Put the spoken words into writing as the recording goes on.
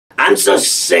I'm so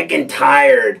sick and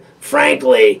tired,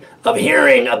 frankly, of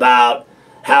hearing about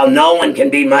how no one can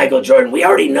beat Michael Jordan. We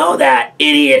already know that,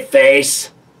 idiot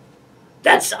face.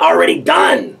 That's already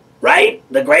done, right?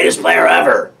 The greatest player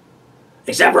ever.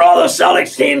 Except for all those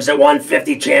Celtics teams that won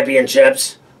 50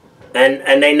 championships.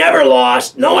 And they never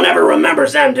lost. No one ever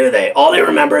remembers them, do they? All they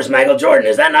remember is Michael Jordan.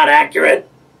 Is that not accurate?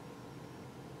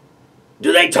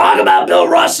 Do they talk about Bill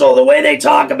Russell the way they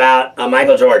talk about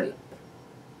Michael Jordan?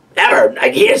 Ever.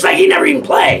 It's like he never even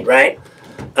played, right?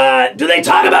 Do they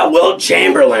talk about Wilt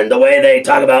Chamberlain the way they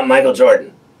talk about Michael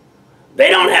Jordan? They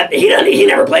don't have. He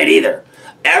never played either.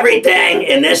 Everything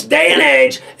in this day and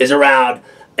age is around.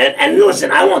 And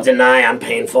listen, I won't deny I'm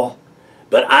painful.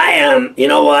 But I am, you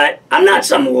know what? I'm not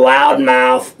some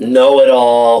loudmouth,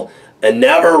 know-it-all, and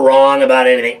never wrong about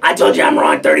anything. I told you I'm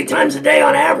wrong 30 times a day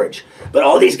on average. But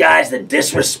all these guys that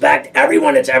disrespect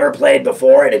everyone that's ever played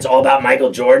before and it's all about Michael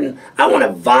Jordan, I want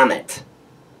to vomit.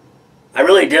 I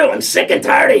really do. I'm sick and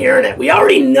tired of hearing it. We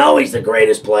already know he's the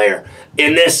greatest player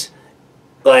in this,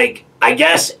 like, I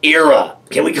guess, era.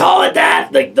 Can we call it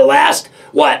that? Like the last,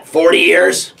 40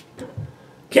 years?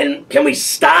 Can we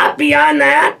stop beyond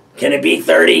that? Can it be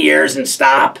 30 years and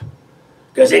stop?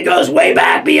 Because it goes way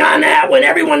back beyond that when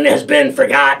everyone has been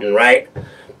forgotten, right?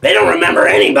 They don't remember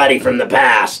anybody from the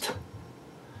past.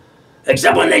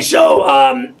 Except when they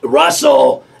show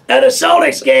Russell at a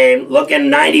Celtics game looking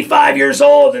 95 years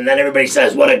old, and then everybody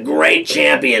says, what a great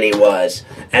champion he was.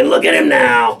 And look at him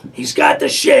now. He's got the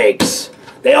shakes.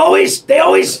 They always,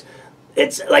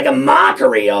 it's like a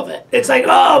mockery of it. It's like,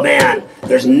 oh man,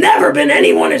 there's never been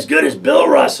anyone as good as Bill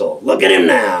Russell. Look at him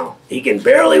now. He can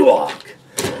barely walk.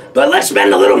 But let's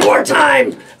spend a little more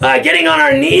time getting on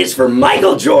our knees for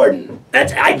Michael Jordan.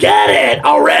 I get it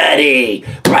already.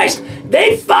 Christ,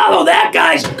 they follow that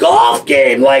guy's golf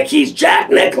game like he's Jack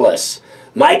Nicklaus.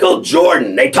 Michael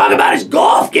Jordan. They talk about his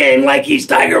golf game like he's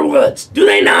Tiger Woods. Do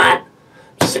they not?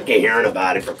 I'm sick of hearing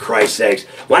about it, for Christ's sakes.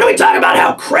 Why don't we talk about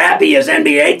how crappy his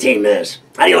NBA team is?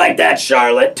 How do you like that,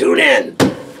 Charlotte? Tune in.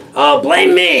 Oh,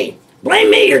 blame me.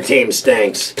 Blame me your team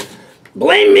stinks.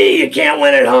 Blame me you can't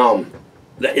win at home.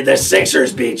 The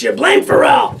Sixers beat you. Blame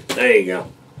Ferrall. There you go.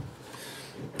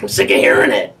 I'm sick of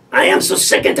hearing it. I am so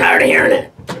sick and tired of hearing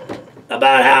it.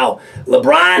 About how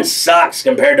LeBron sucks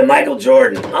compared to Michael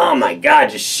Jordan. Oh my God,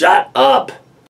 just shut up.